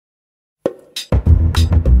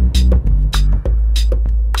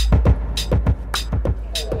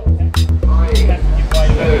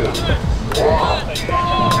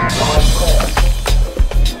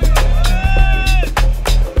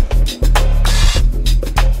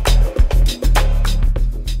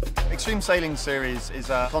Storm Sailing Series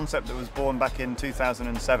is a concept that was born back in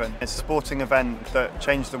 2007. It's a sporting event that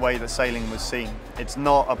changed the way that sailing was seen. It's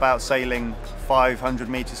not about sailing 500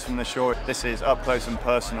 metres from the shore. This is up close and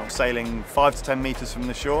personal. Sailing 5 to 10 metres from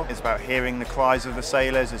the shore. It's about hearing the cries of the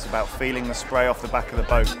sailors. It's about feeling the spray off the back of the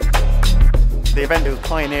boat. The event was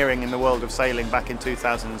pioneering in the world of sailing back in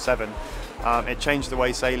 2007. It changed the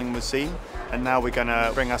way sailing was seen, and now we're going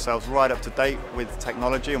to bring ourselves right up to date with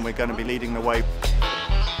technology, and we're going to be leading the way.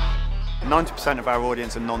 90% of our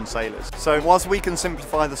audience are non-sailors. So whilst we can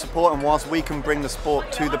simplify the sport and whilst we can bring the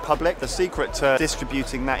sport to the public, the secret to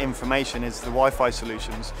distributing that information is the Wi-Fi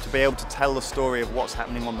solutions, to be able to tell the story of what's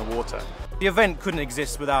happening on the water. The event couldn't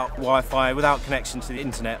exist without Wi-Fi, without connection to the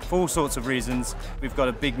internet, for all sorts of reasons. We've got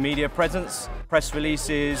a big media presence, press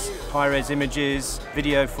releases, high-res images,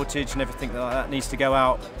 video footage and everything like that needs to go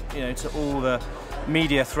out, to all the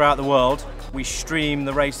media throughout the world. We stream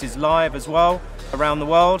the races live as well around the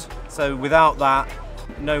world, so without that,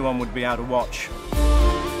 no one would be able to watch.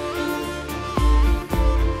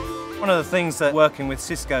 One of the things that working with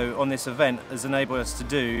Cisco on this event has enabled us to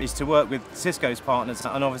do is to work with Cisco's partners,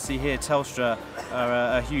 and obviously here Telstra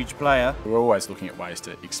are a huge player. We're always looking at ways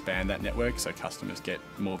to expand that network so customers get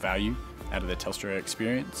more value out of their Telstra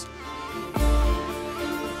experience.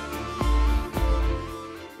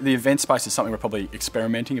 The event space is something we're probably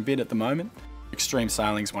experimenting a bit at the moment. Extreme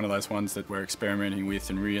sailing is one of those ones that we're experimenting with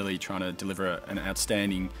and really trying to deliver an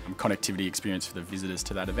outstanding connectivity experience for the visitors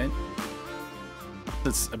to that event.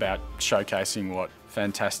 It's about showcasing what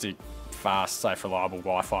fantastic, fast, safe, reliable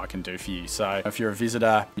Wi-Fi can do for you. So if you're a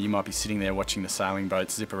visitor, you might be sitting there watching the sailing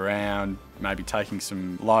boats zip around, maybe taking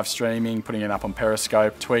some live streaming, putting it up on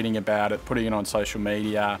Periscope, tweeting about it, putting it on social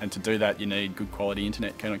media. And to do that, you need good quality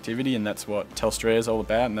internet connectivity, and that's what Telstra is all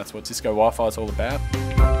about, and that's what Cisco Wi-Fi is all about.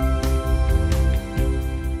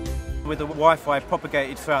 With the Wi-Fi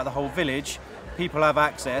propagated throughout the whole village, people have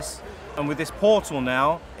access. And with this portal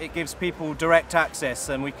now, it gives people direct access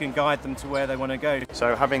and we can guide them to where they want to go.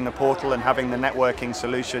 So having the portal and having the networking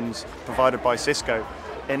solutions provided by Cisco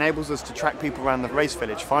enables us to track people around the race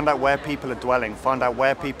village, find out where people are dwelling, find out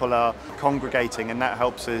where people are congregating, and that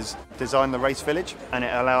helps us design the race village, and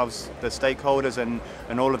it allows the stakeholders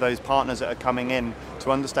and all of those partners that are coming in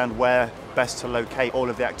to understand where best to locate all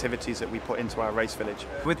of the activities that we put into our race village.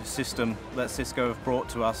 With the system that Cisco have brought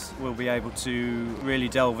to us, we'll be able to really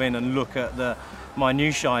delve in and look at the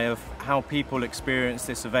minutiae of how people experience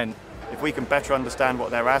this event. If we can better understand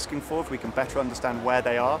what they're asking for, if we can better understand where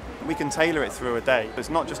they are, we can tailor it through a day. It's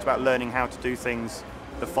not just about learning how to do things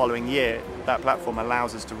the following year. That platform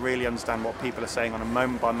allows us to really understand what people are saying on a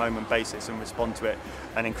moment-by-moment basis and respond to it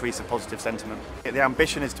and increase the positive sentiment. The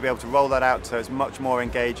ambition is to be able to roll that out so it's much more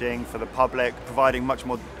engaging for the public, providing much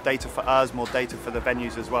more data for us, more data for the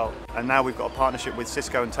venues as well. And now we've got a partnership with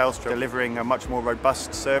Cisco and Telstra, delivering a much more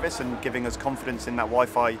robust service and giving us confidence in that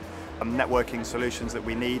Wi-Fi networking solutions that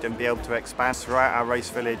we need, and be able to expand throughout our race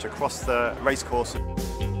village across the race course.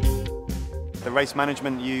 The race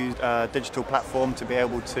management used a digital platform to be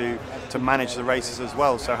able to manage the races as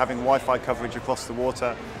well. So having Wi-Fi coverage across the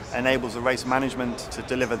water enables the race management to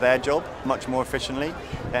deliver their job much more efficiently.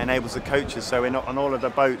 It enables the coaches, so on all of the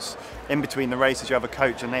boats, in between the races you have a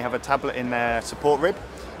coach and they have a tablet in their support rib.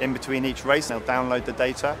 In between each race they'll download the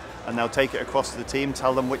data and they'll take it across to the team,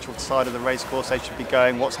 tell them which side of the race course they should be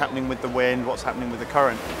going, what's happening with the wind, what's happening with the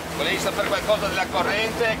current.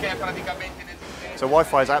 So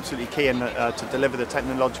Wi-Fi is absolutely key to deliver the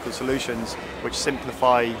technological solutions which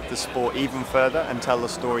simplify the sport even further and tell the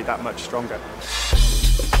story that much stronger.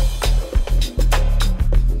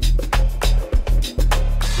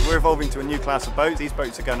 We're evolving to a new class of boats. These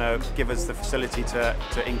boats are going to give us the facility to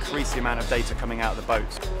increase the amount of data coming out of the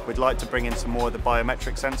boats. We'd like to bring in some more of the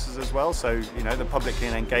biometric sensors as well, so the public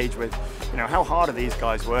can engage with how hard are these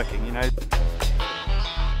guys working.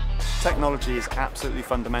 Technology is absolutely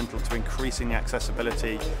fundamental to increasing the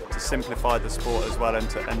accessibility, to simplify the sport as well,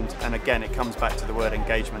 and again it comes back to the word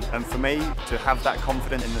engagement. And for me, to have that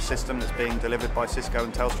confidence in the system that's being delivered by Cisco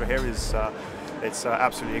and Telstra here is it's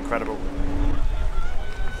absolutely incredible.